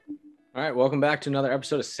All right, welcome back to another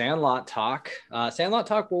episode of Sandlot Talk. Sandlot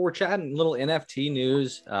Talk, where we're chatting little NFT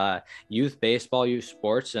news, youth baseball, youth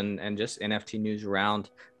sports, and just NFT news around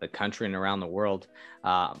the country and around the world.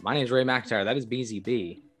 My name is Ray McIntyre. That is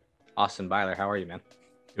BZB. Austin Byler, how are you, man?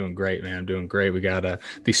 Doing great, man. I'm doing great. We got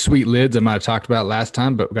these sweet lids I might have talked about last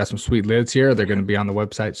time, but we got some sweet lids here. They're going to be on the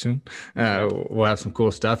website soon. We'll have some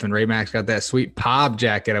cool stuff. And Ray Max got that sweet Pob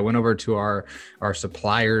jacket. I went over to our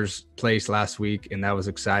supplier's place last week, and that was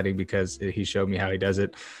exciting because he showed me how he does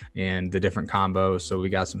it and the different combos. So we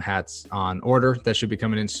got some hats on order that should be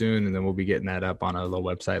coming in soon, and then we'll be getting that up on a little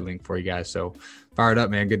website link for you guys. So fired up,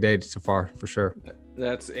 man. Good day so far for sure.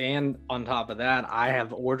 And on top of that, I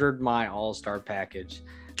have ordered my all-star package.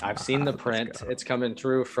 I've seen the print. It's coming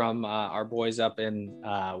through from our boys up in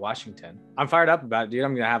Washington. I'm fired up about it, dude.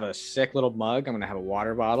 I'm going to have a sick little mug. I'm going to have a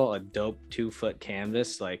water bottle, a dope 2-foot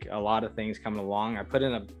canvas, like a lot of things coming along. I put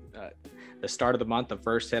in the start of the month, the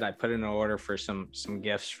first hit, I put in an order for some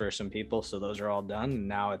gifts for some people. So those are all done. And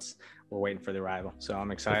now we're waiting for the arrival. So I'm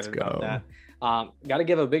excited about that. Got to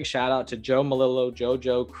give a big shout out to Joe Malillo,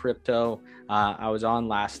 Jojo Crypto. I was on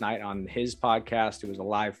last night on his podcast. It was a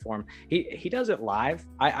live form. He does it live.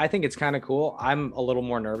 I think it's kind of cool. I'm a little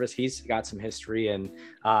more nervous. He's got some history in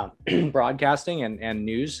broadcasting and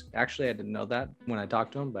news. Actually, I didn't know that when I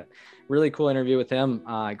talked to him, but really cool interview with him.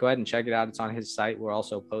 Go ahead and check it out. It's on his site. We'll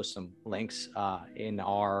also post some links in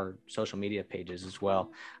our social media pages as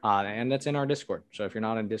well. And that's in our Discord. So if you're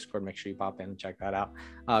not in Discord, make sure you pop in and check that out.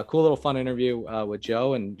 Cool little fun interview with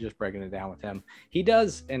Joe and just breaking it down with him. He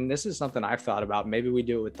does, and this is something I've thought about. Maybe we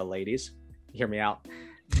do it with the ladies. Hear me out.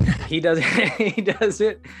 He does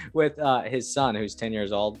it with his son, who's 10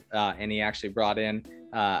 years old, and he actually brought in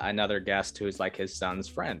another guest who's like his son's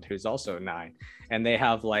friend, who's also 9, and they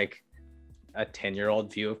have like a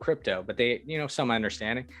 10-year-old view of crypto, but they, some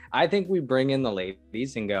understanding. I think we bring in the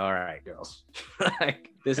ladies and go, all right, girls, like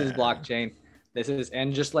this is blockchain.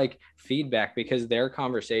 And just like feedback, because their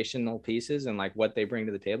conversational pieces and like what they bring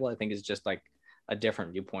to the table, I think is just like a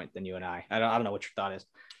different viewpoint than you and I. I don't know what your thought is.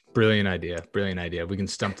 Brilliant idea. We can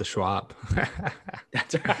stump the Schwab.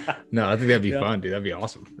 That's right. No, I think that'd be fun, dude. That'd be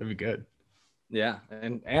awesome. That'd be good. Yeah.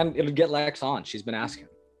 And it'll get Lex on. She's been asking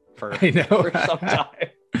for some time.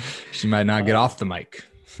 She might not get off the mic.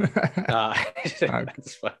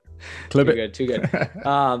 That's fun. Clip Too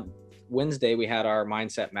good. Wednesday, we had our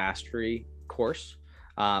Mindset Mastery course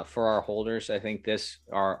for our holders. I think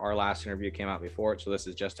our last interview came out before it, so this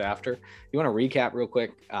is just after. You want to recap real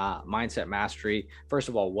quick, Mindset Mastery. First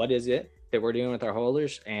of all, what is it that we're doing with our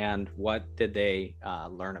holders, and what did they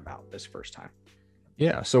learn about this first time?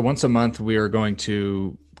 Yeah, so once a month, we are going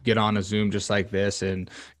to get on a Zoom just like this and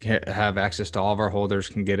have access to all of our holders,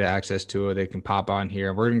 can get access to it. They can pop on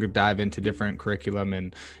here. We're going to dive into different curriculum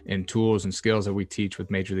and tools and skills that we teach with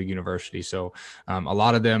Major League University. So a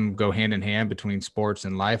lot of them go hand in hand between sports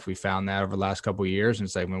and life. We found that over the last couple of years, and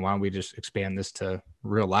it's like, well, why don't we just expand this to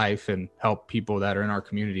real life and help people that are in our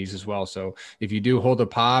communities as well. So if you do hold a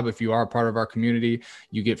POB, if you are a part of our community,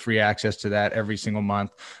 you get free access to that every single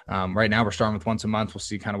month. Right now we're starting with once a month. We'll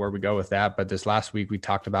see kind of where we go with that. But this last week we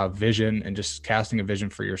talked about vision and just casting a vision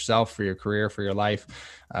for yourself, for your career, for your life.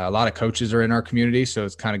 A lot of coaches are in our community, so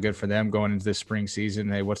it's kind of good for them going into this spring season.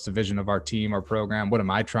 Hey, what's the vision of our team, our program? What am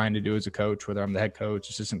I trying to do as a coach, whether I'm the head coach,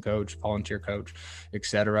 assistant coach, volunteer coach, et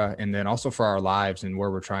cetera. And then also for our lives and where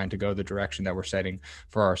we're trying to go, the direction that we're setting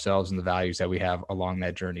for ourselves and the values that we have along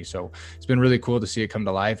that journey. So it's been really cool to see it come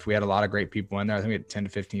to life. We had a lot of great people in there. I think we had 10 to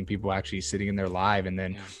 15 people actually sitting in there live. And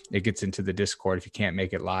then it gets into the Discord. If you can't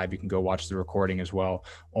make it live, you can go watch the recording as well.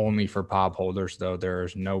 Only for POB holders, though.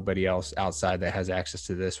 There's nobody else outside that has access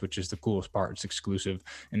to this, which is the coolest part. It's exclusive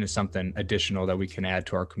and it's something additional that we can add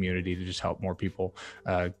to our community to just help more people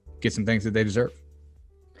get some things that they deserve.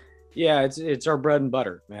 Yeah, it's our bread and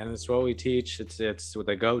butter, man. It's what we teach. It's what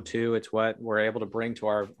they go to. It's what we're able to bring to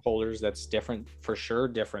our holders. That's different, for sure,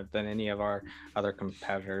 different than any of our other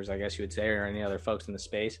competitors, I guess you would say, or any other folks in the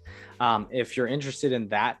space. If you're interested in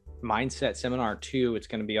that mindset seminar too, it's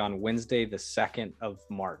going to be on Wednesday, the 2nd of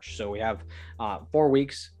March. So we have 4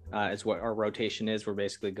 weeks. Is what our rotation is. We're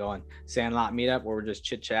basically going Sandlot meetup where we're just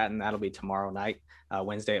chit chatting. That'll be tomorrow night,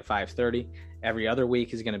 Wednesday at 5:30. Every other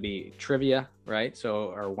week is going to be trivia, right? So,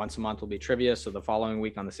 or once a month will be trivia. So the following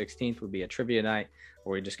week on the 16th would be a trivia night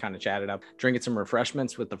where we just kind of chat it up, drinking some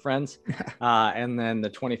refreshments with the friends. And then the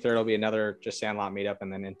 23rd will be another just Sandlot meetup,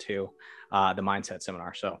 and then into the mindset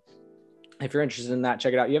seminar. So if you're interested in that,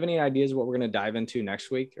 check it out. You have any ideas what we're going to dive into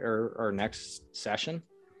next week or next session?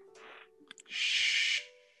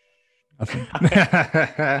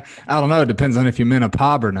 I don't know. It depends on if you meant a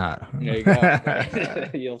pub or not. There you go.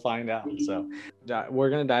 You'll find out. So we're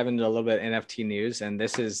going to dive into a little bit of NFT news. And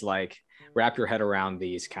this is like, wrap your head around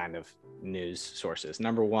these kind of news sources.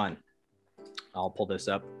 Number one, I'll pull this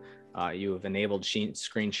up. You have enabled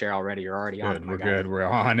screen share already. You're already on it. We're good. We're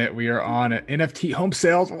on it. We are on it. NFT home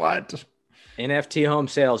sales. What? NFT home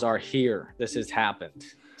sales are here. This has happened.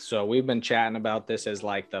 So we've been chatting about this as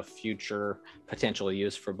like the future potential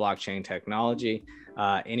use for blockchain technology.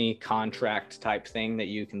 Any contract type thing that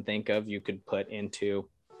you can think of, you could put into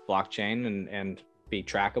blockchain and be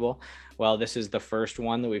trackable. Well, this is the first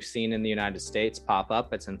one that we've seen in the United States pop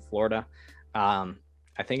up. It's in Florida.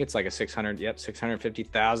 I think it's like a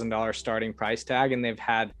 $650,000 starting price tag, and they've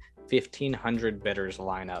had 1,500 bidders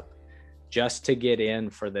line up just to get in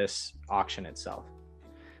for this auction itself.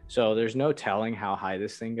 So there's no telling how high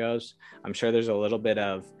this thing goes. I'm sure there's a little bit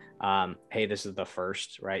of, hey, this is the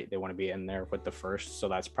first, right? They want to be in there with the first. So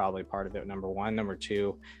that's probably part of it. Number one. Number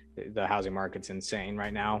two, the housing market's insane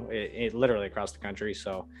right now. It literally across the country.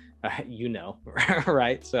 So,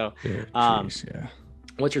 right? So,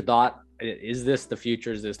 what's your thought? Is this the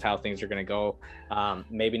future? Is this how things are going to go?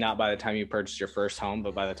 Maybe not by the time you purchase your first home,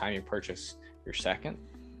 but by the time you purchase your second,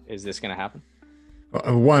 is this going to happen?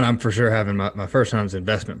 One, I'm for sure having my first home's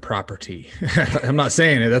investment property. I'm not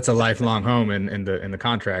saying it. That's a lifelong home in the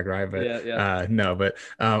contract, right? But no. But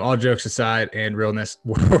all jokes aside and realness,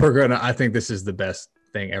 I think this is the best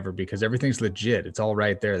thing ever because everything's legit. It's all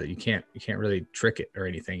right there that you can't really trick it or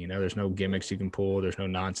anything. There's no gimmicks you can pull. There's no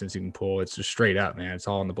nonsense you can pull. It's just straight up, man. It's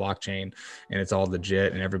all on the blockchain and it's all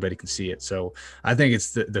legit and everybody can see it. So I think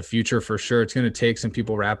it's the future for sure. It's going to take some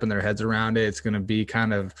people wrapping their heads around it. It's going to be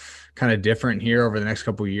kind of different here over the next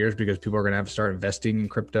couple of years because people are going to have to start investing in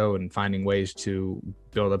crypto and finding ways to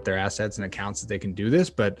build up their assets and accounts that they can do this.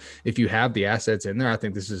 But if you have the assets in there, I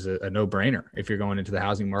think this is a no-brainer if you're going into the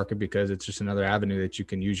housing market because it's just another avenue that you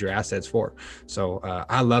can use your assets for. So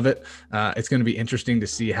I love it. It's going to be interesting to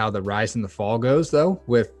see how the rise and the fall goes though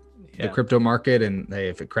with the crypto market. And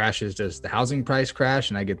if it crashes, does the housing price crash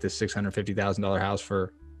and I get this $650,000 house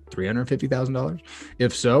for $350,000?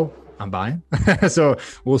 If so, I'm buying. So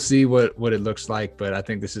we'll see what it looks like. But I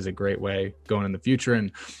think this is a great way going in the future.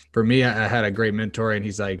 And for me, I had a great mentor and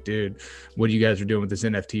he's like, dude, what you guys are doing with this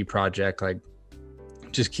NFT project? Like,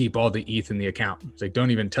 just keep all the ETH in the account. It's like,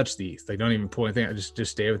 don't even touch the ETH. Like, don't even pull anything. Just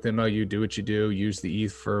stay with MLU, do what you do, use the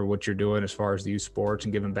ETH for what you're doing as far as the youth sports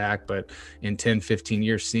and giving back. But in 10, 15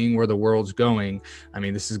 years, seeing where the world's going, I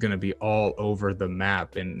mean, this is going to be all over the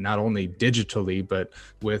map and not only digitally, but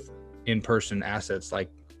with in-person assets like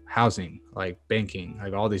housing, like banking,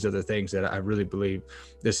 like all these other things that I really believe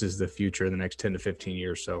this is the future in the next 10 to 15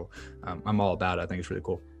 years. So I'm all about it. I think it's really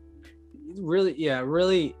cool.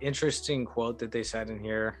 Really interesting quote that they said in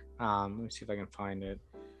here. Let me see if I can find it.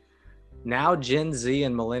 Now Gen Z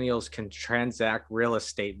and millennials can transact real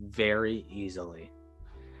estate very easily.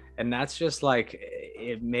 And that's just like,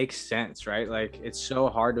 it makes sense, right? Like it's so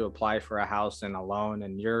hard to apply for a house and a loan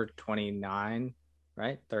and you're 29,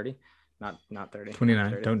 right? 30? Not 30.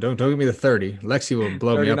 29. 30. Don't give me the 30. Lexi will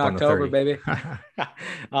blow me up on October, the 30.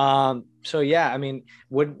 Baby. So yeah, I mean,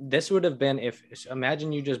 would have been if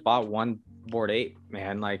imagine you just bought one Bored Ape,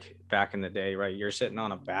 man, like back in the day, right? You're sitting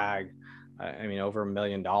on a bag. I mean, over $1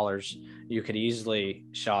 million. You could easily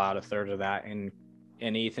shell out a third of that in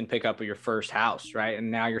ETH and pick up your first house, right?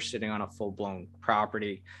 And now you're sitting on a full-blown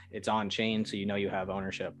property. It's on chain, so you have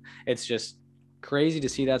ownership. It's just crazy to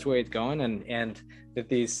see that's where it's going, and that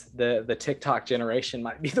the TikTok generation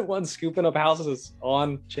might be the ones scooping up houses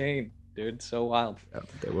on chain, dude. So wild. Yeah,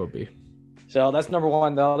 they will be. So that's number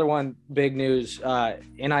one. The other one, big news,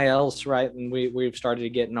 NILs, right? And we've started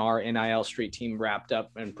getting our NIL street team wrapped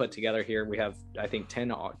up and put together here. We have, I think,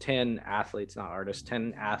 10 athletes, not artists,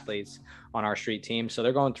 10 athletes on our street team. So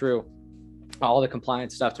they're going through all the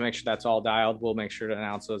compliance stuff to make sure that's all dialed. We'll make sure to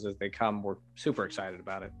announce those as they come. We're super excited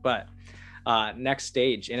about it. But next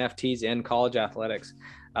stage, NFTs in college athletics.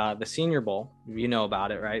 The Senior Bowl, you know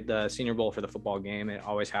about it, right? The Senior Bowl for the football game. It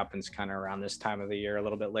always happens kind of around this time of the year, a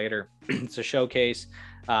little bit later. It's a showcase.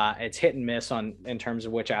 It's hit and miss in terms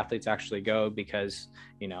of which athletes actually go because,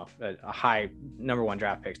 a high number one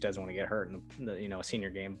draft picks doesn't want to get hurt in a senior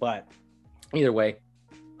game. But either way,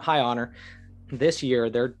 high honor. This year,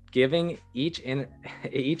 they're giving each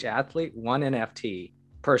athlete one NFT,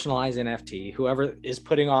 personalized NFT. Whoever is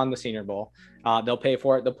putting on the Senior Bowl, they'll pay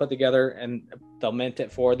for it. They'll put together and they'll mint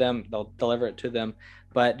it for them. They'll deliver it to them.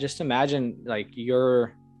 But just imagine like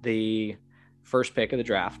you're the first pick of the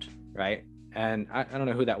draft, right? And I don't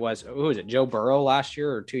know who that was. Who was it? Joe Burrow last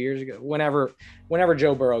year or 2 years ago? Whenever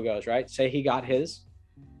Joe Burrow goes, right? Say he got his.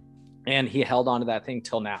 and he held on to that thing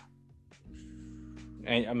till now.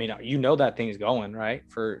 And I mean, that thing's going right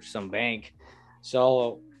for some bank.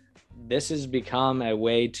 So this has become a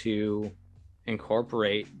way to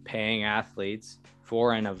incorporate paying athletes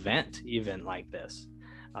for an event even like this.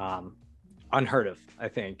 Unheard of, I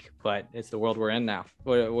think, but it's the world we're in now.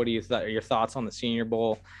 What do you your thoughts on the Senior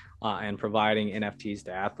Bowl and providing NFTs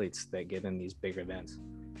to athletes that get in these big events?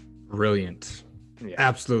 Brilliant. Yeah.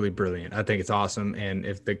 Absolutely brilliant. I think it's awesome. And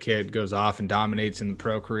if the kid goes off and dominates in the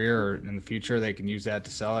pro career or in the future, they can use that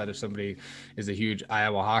to sell it. If somebody is a huge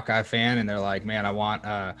Iowa Hawkeye fan and they're like, man, I want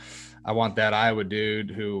that Iowa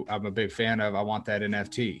dude who I'm a big fan of. I want that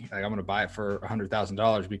NFT. Like, I'm going to buy it for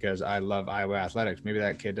 $100,000 because I love Iowa athletics. Maybe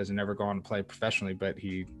that kid doesn't ever go on to play professionally, but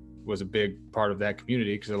he was a big part of that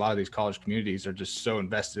community, because a lot of these college communities are just so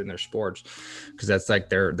invested in their sports because that's like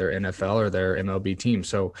their NFL or their MLB team.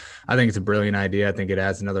 So I think it's a brilliant idea. I think it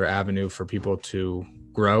adds another avenue for people to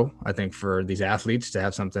grow. I think for these athletes to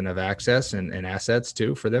have something of access and assets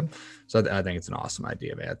too for them. So I think it's an awesome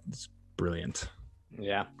idea, man. It's brilliant.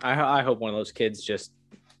 Yeah. I hope one of those kids just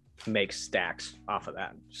makes stacks off of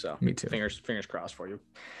that. So me too. Fingers crossed for you.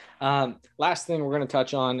 Last thing we're going to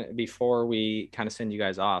touch on before we kind of send you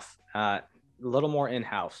guys off, a little more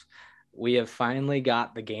in-house. We have finally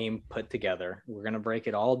got the game put together. We're going to break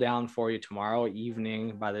it all down for you tomorrow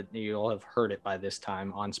evening. You'll have heard it by this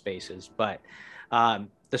time on Spaces, but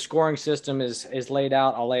the scoring system is laid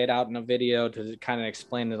out. I'll lay it out in a video to kind of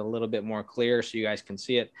explain it a little bit more clear so you guys can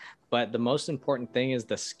see it. But the most important thing is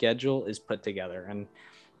the schedule is put together. And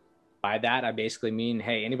by that, I basically mean,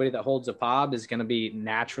 hey, anybody that holds a POB is going to be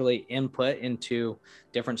naturally input into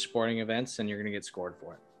different sporting events, and you're going to get scored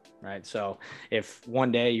for it, right? So if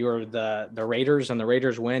one day you're the Raiders and the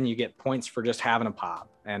Raiders win, you get points for just having a POB.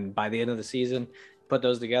 And by the end of the season, put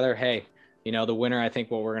those together, hey, the winner, I think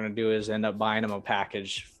what we're going to do is end up buying him a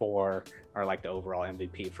package for, or like the overall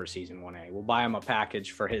MVP for season 1A. We'll buy him a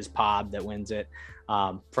package for his POB that wins it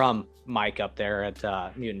from Mike up there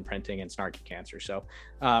at Mutant Printing and Snarky Cancer. So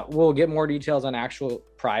we'll get more details on actual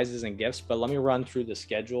prizes and gifts, but let me run through the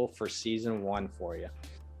schedule for season 1 for you.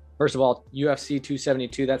 First of all, UFC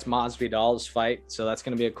 272, that's Maz Vidal's fight. So that's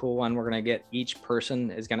going to be a cool one. We're going to get each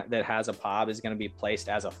person that has a POB is going to be placed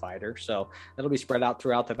as a fighter. So that'll be spread out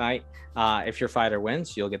throughout the night. If your fighter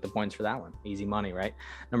wins, you'll get the points for that one. Easy money, right?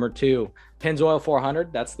 Number 2, Pennzoil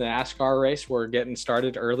 400. That's the NASCAR race. We're getting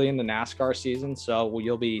started early in the NASCAR season. So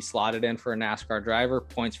you'll be slotted in for a NASCAR driver,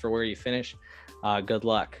 points for where you finish. Good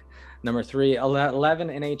luck. Number 3, 11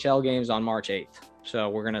 NHL games on March 8th. So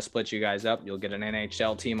we're going to split you guys up. You'll get an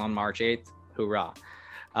NHL team on March 8th.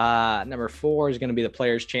 Hoorah. Number 4 is going to be the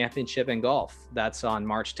Players Championship in golf. That's on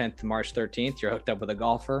March 10th to March 13th. You're hooked up with a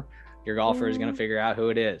golfer. Your golfer is going to figure out who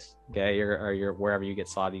it is. Okay. You're wherever you get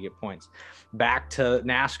slotted, you get points. Back to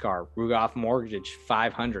NASCAR, Rugoff Mortgage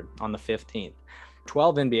 500 on the 15th.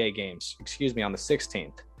 12 NBA games, on the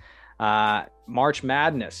 16th. March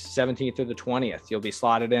Madness, 17th through the 20th. You'll be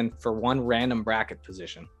slotted in for one random bracket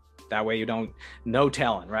position. That way no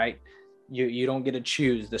telling, right? You don't get to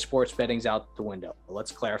choose. The sports betting's out the window.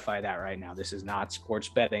 Let's clarify that right now. This is not sports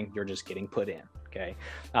betting. You're just getting put in, okay?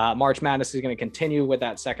 March Madness is going to continue with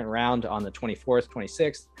that second round on the 24th,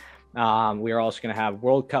 26th. We are also going to have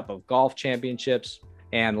World Cup of Golf Championships.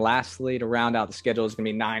 And lastly, to round out the schedule, is going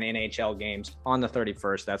to be 9 NHL games on the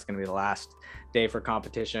 31st. That's going to be the last day for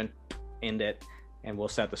competition. End it, and we'll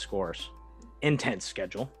set the scores. Intense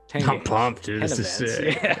schedule. 10 I'm games, pumped, dude. This is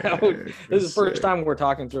sick. Yeah. This is the first time we're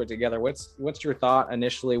talking through it together. What's your thought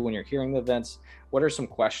initially when you're hearing the events? What are some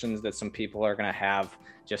questions that some people are going to have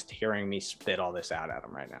just hearing me spit all this out at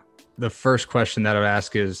them right now? The first question that I would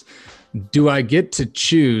ask is, do I get to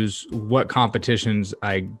choose what competitions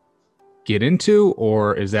I get into,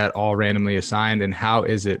 or is that all randomly assigned? And how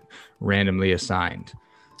is it randomly assigned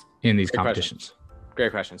in these competitions?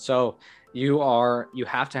 Great question. So you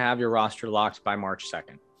have to have your roster locked by March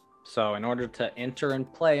 2nd. So in order to enter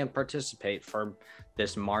and play and participate for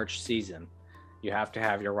this March season, you have to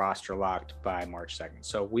have your roster locked by March 2nd.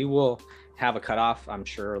 So we will have a cutoff, I'm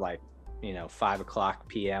sure, 5:00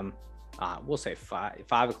 p.m. We'll say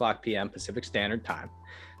 5 o'clock p.m. Pacific Standard Time.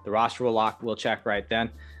 The roster will lock. We'll check right then.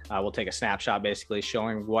 We'll take a snapshot basically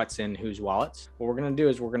showing what's in whose wallets. What we're going to do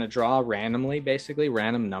is we're going to draw randomly, basically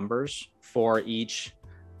random numbers for each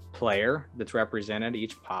player that's represented,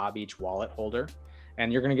 each POB, each wallet holder,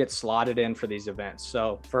 and you're going to get slotted in for these events.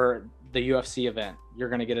 So for the UFC event, you're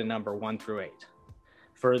going to get a number 1 through 8.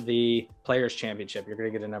 For the Players Championship, you're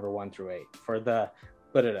going to get a number 1 through 8.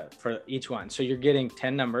 For each one. So you're getting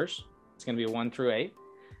 10 numbers. It's going to be 1 through 8.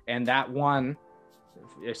 And that one,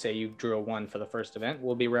 if say you drew a 1 for the first event,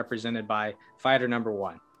 will be represented by fighter number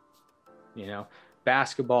 1. You know,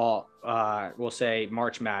 basketball, we'll say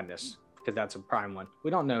March Madness, because that's a prime one.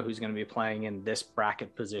 We don't know who's going to be playing in this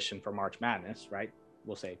bracket position for March Madness, right?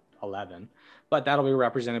 We'll say 11, but that'll be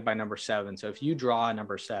represented by number 7. So if you draw a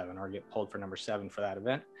number 7 or get pulled for number 7 for that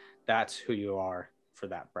event, that's who you are for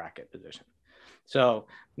that bracket position. So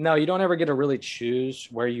no, you don't ever get to really choose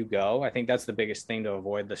where you go. I think that's the biggest thing to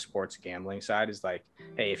avoid the sports gambling side is like,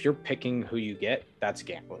 hey, if you're picking who you get, that's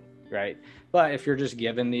gambling, right? But if you're just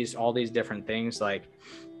given all these different things, like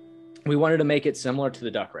we wanted to make it similar to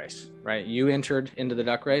the duck race, right? You entered into the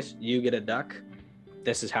duck race, you get a duck.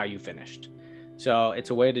 This is how you finished. So it's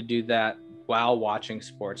a way to do that while watching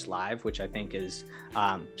sports live, which I think is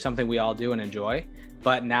something we all do and enjoy.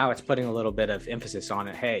 But now it's putting a little bit of emphasis on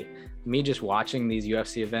it. Hey, me just watching these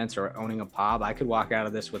UFC events or owning a POB, I could walk out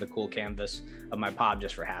of this with a cool canvas of my POB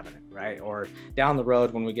just for having it, right? Or down the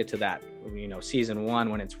road when we get to that, season 1,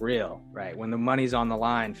 when it's real, right? When the money's on the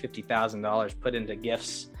line, $50,000 put into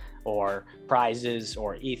gifts or prizes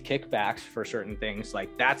or ETH kickbacks for certain things,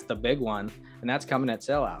 like that's the big one. And that's coming at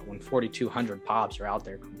sellout when 4,200 POBs are out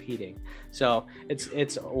there competing. So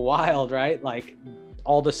it's wild, right? Like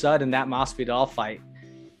all of a sudden that Masvidal fight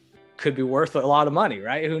could be worth a lot of money,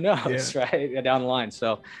 right? Who knows, yeah. Right? Down the line.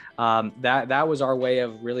 So that was our way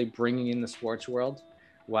of really bringing in the sports world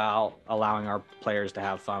while allowing our players to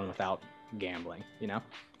have fun without gambling,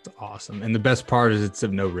 It's awesome. And the best part is it's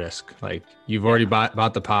of no risk. Like you've already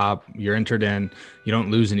bought the POB, you're entered in, you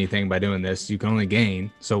don't lose anything by doing this. You can only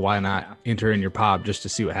gain. So why not enter in your POB just to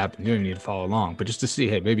see what happens? You don't even need to follow along, but just to see,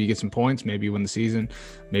 hey, maybe you get some points, maybe you win the season,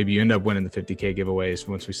 maybe you end up winning the 50K giveaways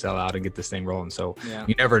once we sell out and get this thing rolling. So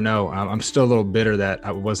you never know. I'm still a little bitter that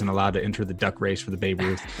I wasn't allowed to enter the duck race for the Babe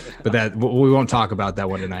Ruth, but that we won't talk about that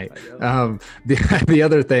one tonight. The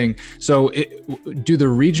other thing, so do the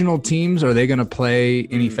regional teams, are they going to play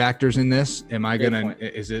any factors in this? Am I going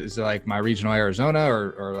to, is it like my regional Arizona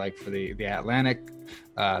or like for the Atlantic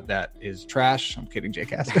that is trash? I'm kidding,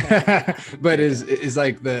 JCast. But is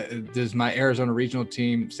like does my Arizona regional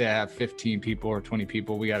team, say I have 15 people or 20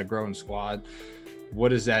 people, we got a growing squad. What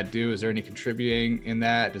does that do? Is there any contributing in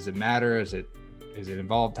that? Does it matter? Is it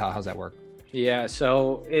involved? How's that work? Yeah.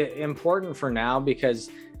 So important for now, because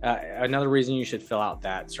another reason you should fill out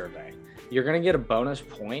that survey, you're going to get a bonus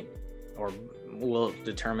point, or we'll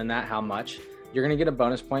determine that how much. You're going to get a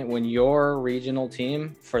bonus point when your regional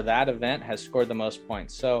team for that event has scored the most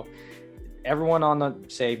points. So everyone on the,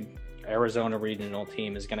 say, Arizona regional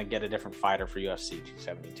team is going to get a different fighter for UFC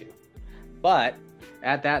 272. But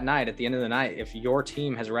at that night, at the end of the night, if your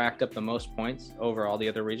team has racked up the most points over all the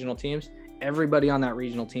other regional teams, everybody on that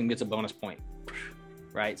regional team gets a bonus point,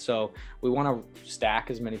 right? So we want to stack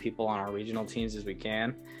as many people on our regional teams as we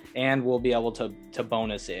can, and we'll be able to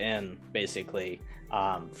bonus in basically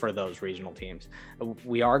for those regional teams.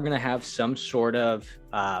 We are going to have some sort of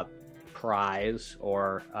prize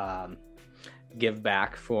or give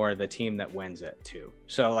back for the team that wins it too.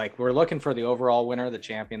 So like we're looking for the overall winner, the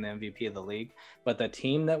champion, the MVP of the league, but the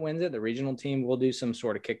team that wins it, the regional team, will do some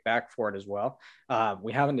sort of kickback for it as well.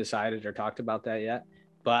 We haven't decided or talked about that yet,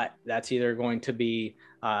 but that's either going to be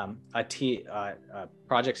a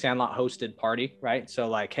Project Sandlot hosted party, right? So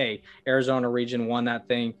like, hey, Arizona region won that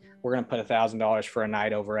thing, we're going to put $1,000 for a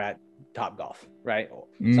night over at Top Golf, right?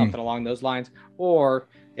 Something along those lines. Or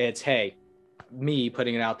it's, hey, me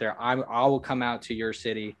putting it out there, I will come out to your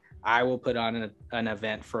city, I will put on an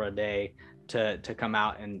event for a day to come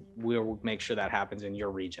out, and we'll make sure that happens in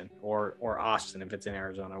your region, or Austin if it's in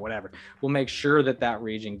Arizona or whatever. We'll make sure that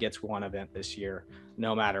region gets one event this year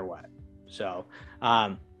no matter what. So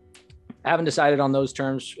I haven't decided on those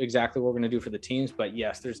terms exactly what we're going to do for the teams, but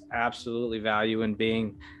yes, there's absolutely value in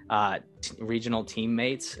being regional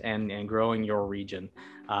teammates and growing your region,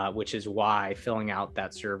 which is why filling out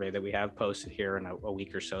that survey that we have posted here in a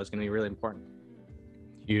week or so is going to be really important.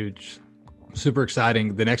 Huge. Super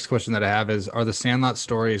exciting. The next question that I have is, are the Sandlot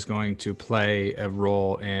stories going to play a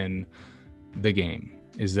role in the game?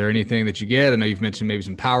 Is there anything that you get? I know you've mentioned maybe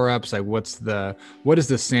some power-ups. Like what is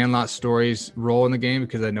the Sandlot stories role in the game?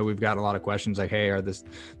 Because I know we've got a lot of questions like, hey, are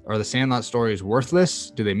the Sandlot stories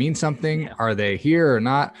worthless? Do they mean something? Yeah. Are they here or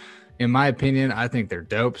not? In my opinion, I think they're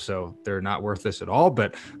dope, so they're not worthless at all.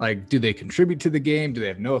 But like, do they contribute to the game? Do they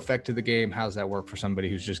have no effect to the game? How does that work for somebody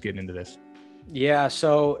who's just getting into this? Yeah,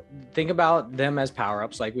 so think about them as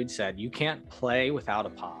power-ups. Like we'd said, you can't play without a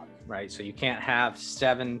POB, right? So you can't have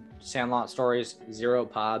 7 Sandlot stories, 0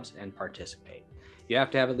 POBs, and participate. You have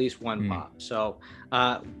to have at least 1 POB. So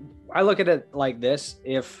I look at it like this.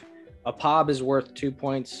 If a POB is worth 2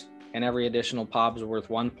 points and every additional POB is worth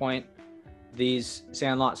 1 point, these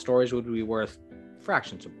Sandlot stories would be worth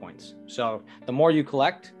fractions of points. So the more you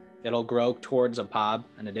collect, It'll grow towards a pob,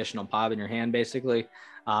 an additional pob in your hand, basically.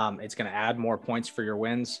 It's going to add more points for your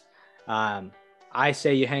wins. I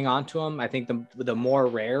say you hang on to them. I think the more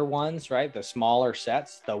rare ones, right, the smaller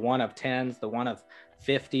sets, the 1 of 10s, the 1 of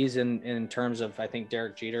 50s in terms of, I think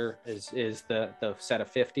Derek Jeter is the set of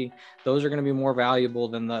 50. Those are going to be more valuable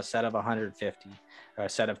than the set of 150 or a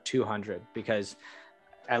set of 200, because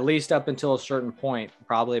at least up until a certain point,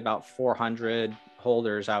 probably about 400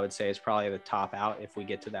 holders, I would say, is probably the top out if we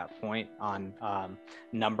get to that point on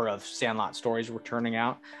number of Sandlot stories we're turning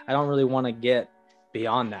out. I don't really want to get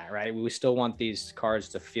beyond that, right? We still want these cards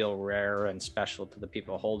to feel rare and special to the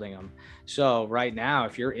people holding them. So right now,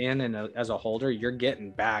 if you're as a holder, you're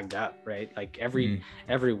getting bagged up, right? Like every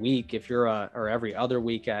week, if you're or every other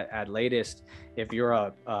week at latest, if you're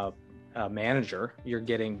a manager, you're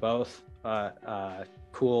getting both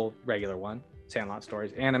cool regular one, Sandlot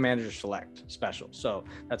stories, and a manager select special. So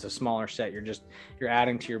that's a smaller set. You're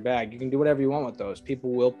adding to your bag. You can do whatever you want with those.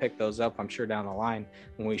 People will pick those up, I'm sure, down the line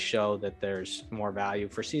when we show that there's more value.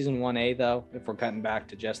 For season 1A though, if we're cutting back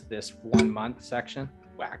to just this 1 month section,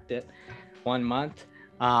 whacked it 1 month,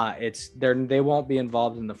 they won't be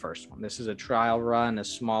involved in the first one. This is a trial run, a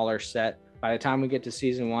smaller set. By the time we get to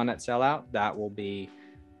season 1 at sellout, that will be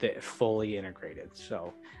fully integrated.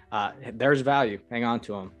 So there's value, hang on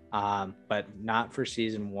to them, but not for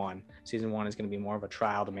season 1. Season 1 is going to be more of a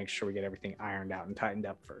trial to make sure we get everything ironed out and tightened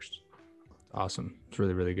up first. Awesome. It's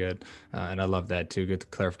really, really good. And I love that too. Good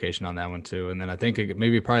clarification on that one too. And then I think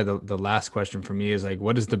probably the last question for me is like,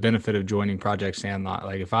 what is the benefit of joining Project Sandlot?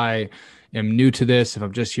 Like if I am new to this, if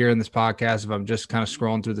I'm just hearing this podcast, if I'm just kind of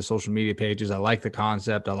scrolling through the social media pages, I like the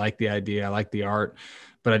concept, I like the idea, I like the art,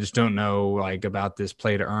 but I just don't know like about this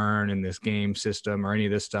play to earn and this game system or any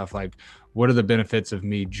of this stuff. Like, what are the benefits of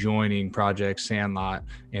me joining Project Sandlot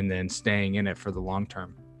and then staying in it for the long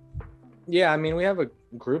term? Yeah, I mean, we have a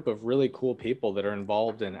group of really cool people that are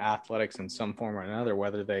involved in athletics in some form or another,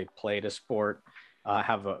 whether they played a sport,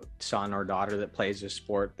 have a son or daughter that plays a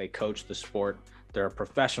sport, they coach the sport, they're a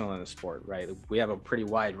professional in the sport, right? We have a pretty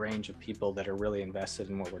wide range of people that are really invested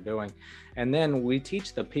in what we're doing. And then we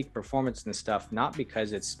teach the peak performance and stuff, not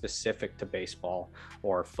because it's specific to baseball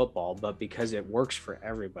or football, but because it works for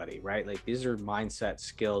everybody, right? Like these are mindset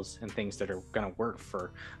skills and things that are going to work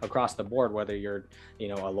for across the board, whether you're,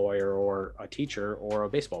 a lawyer or a teacher or a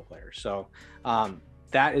baseball player. So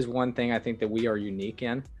that is one thing I think that we are unique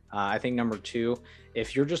in. I think number 2,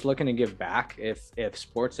 if you're just looking to give back, if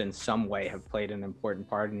sports in some way have played an important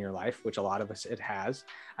part in your life, which a lot of us it has,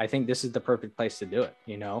 I think this is the perfect place to do it.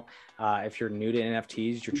 If you're new to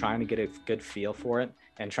NFTs, you're trying to get a good feel for it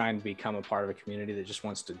and trying to become a part of a community that just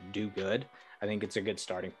wants to do good, I think it's a good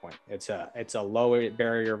starting point. It's a low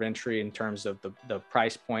barrier of entry in terms of the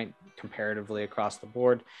price point comparatively across the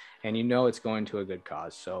board, and it's going to a good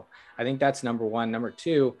cause. So I think that's number 1. Number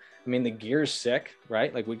 2, I mean, the gear's sick,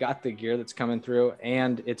 right? Like we got the gear that's coming through,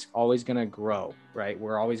 and it's always going to grow, right?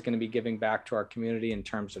 We're always going to be giving back to our community in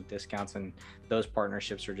terms of discounts, and those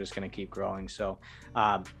partnerships are just going to keep growing. So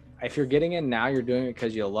if you're getting in now, you're doing it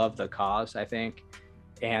because you love the cause, I think,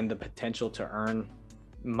 and the potential to earn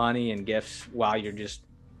money and gifts while you just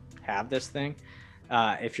have this thing.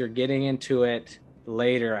 If you're getting into it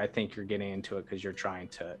later, I think you're getting into it because you're trying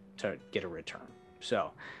to get a return.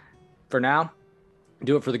 So for now,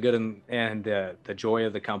 do it for the good and the joy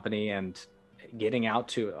of the company and getting out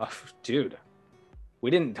to dude,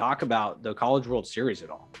 we didn't talk about the College World Series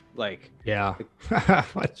at all. Like, yeah.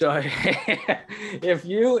 So if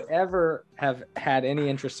you ever have had any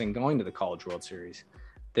interest in going to the College World Series,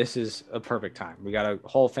 this is a perfect time. We got a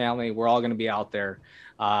whole family. We're all going to be out there.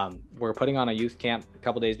 We're putting on a youth camp a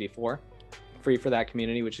couple days before, free for that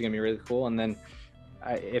community, which is going to be really cool. And then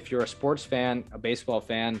if you're a sports fan, a baseball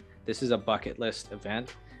fan, this is a bucket list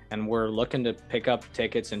event. And we're looking to pick up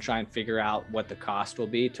tickets and try and figure out what the cost will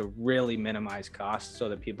be to really minimize costs so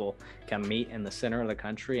that people can meet in the center of the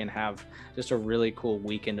country and have just a really cool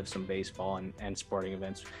weekend of some baseball and sporting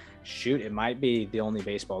events. Shoot, it might be the only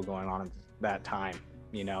baseball going on at that time.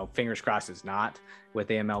 Fingers crossed it's not with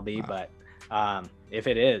the MLB, but if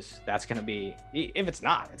it is, that's going to be, if it's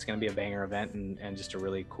not, it's going to be a banger event and just a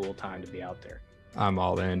really cool time to be out there. I'm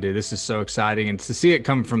all in, dude. This is so exciting. And to see it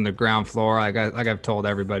come from the ground floor, like I've told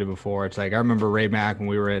everybody before, it's like, I remember Ray Mack when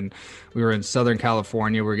we were in Southern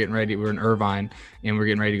California, we were in Irvine, and we were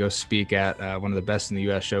getting ready to go speak at one of the best in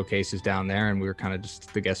the US showcases down there. And we were kind of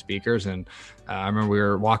just the guest speakers. And I remember we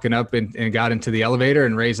were walking up and got into the elevator,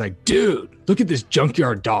 and Ray's like, dude, look at this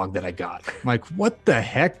junkyard dog that I got. I'm like, what the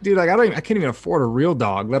heck, dude? Like, I can't even afford a real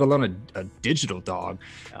dog, let alone a digital dog.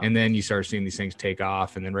 Yeah. And then you start seeing these things take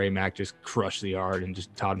off, and then Ray Mack just crushed the art and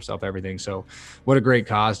just taught himself everything. So what a great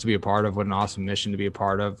cause to be a part of. What an awesome mission to be a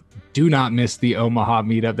part of. Do not miss the Omaha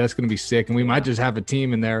meetup. That's going to be sick. And we might just have a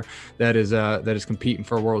team in there that is competing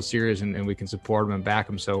for a World Series, and we can support them and back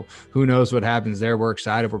them. So who knows what happens there. We're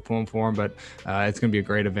excited. We're pulling for them, but it's going to be a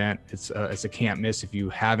great event. It's a can't miss. If you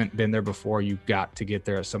haven't been there before, you've got to get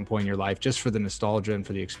there at some point in your life, just for the nostalgia and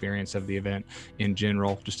for the experience of the event in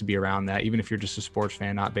general, just to be around that, even if you're just a sports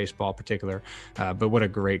fan, not baseball in particular. But what a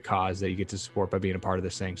great cause that you get to support by being a part of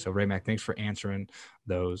this thing. So Ray-Mac, thanks for answering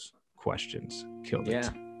those questions. Killed it. Yeah,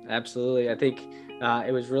 absolutely. I think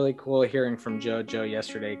it was really cool hearing from Joe. Joe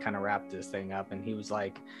yesterday kind of wrapped this thing up, and he was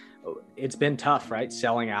like, it's been tough, right?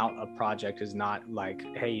 Selling out a project is not like,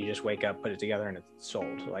 hey, you just wake up, put it together, and it's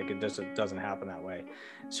sold. Like, it doesn't happen that way.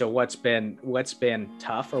 So what's been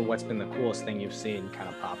tough, or what's been the coolest thing you've seen kind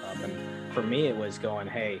of pop up? And for me, it was going,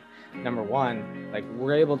 hey, number one, like,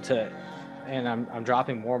 we're able to, and I'm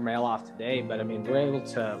dropping more mail off today, but I mean, we're able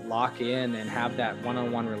to lock in and have that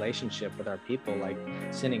one-on-one relationship with our people, like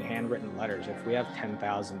sending handwritten letters. If we have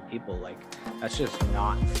 10,000 people, like, that's just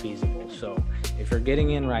not feasible. So if you're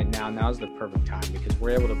getting in right now, now's the perfect time, because we're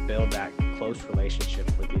able to build that close relationship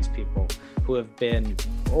with these people who have been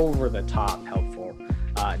over the top helpful.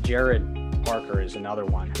 Jared Parker is another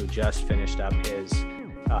one who just finished up his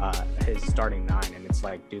starting 9, and it's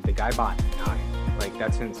like, dude, the guy bought 9. Like,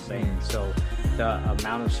 that's insane. So the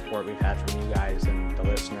amount of support we've had from you guys and the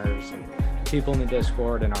listeners and people in the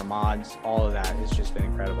Discord and our mods, all of that has just been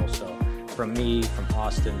incredible. So from me, from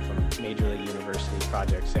Austin, from Major League University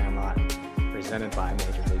Project Sandlot, presented by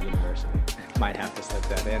Major League University, might have to slip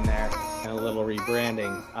that in there, and a little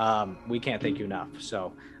rebranding. We can't thank you enough.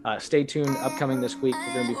 So stay tuned. Upcoming this week,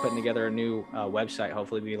 we're going to be putting together a new website.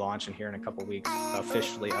 Hopefully be launching here in a couple weeks,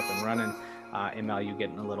 officially up and running. MLU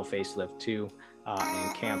getting a little facelift too,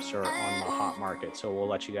 and camps are on the hot market. So we'll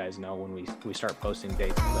let you guys know when we start posting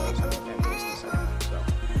dates for those and business. So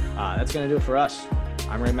that's going to do it for us.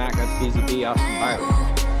 I'm Ray Mac. That's BZB Austin Byerly.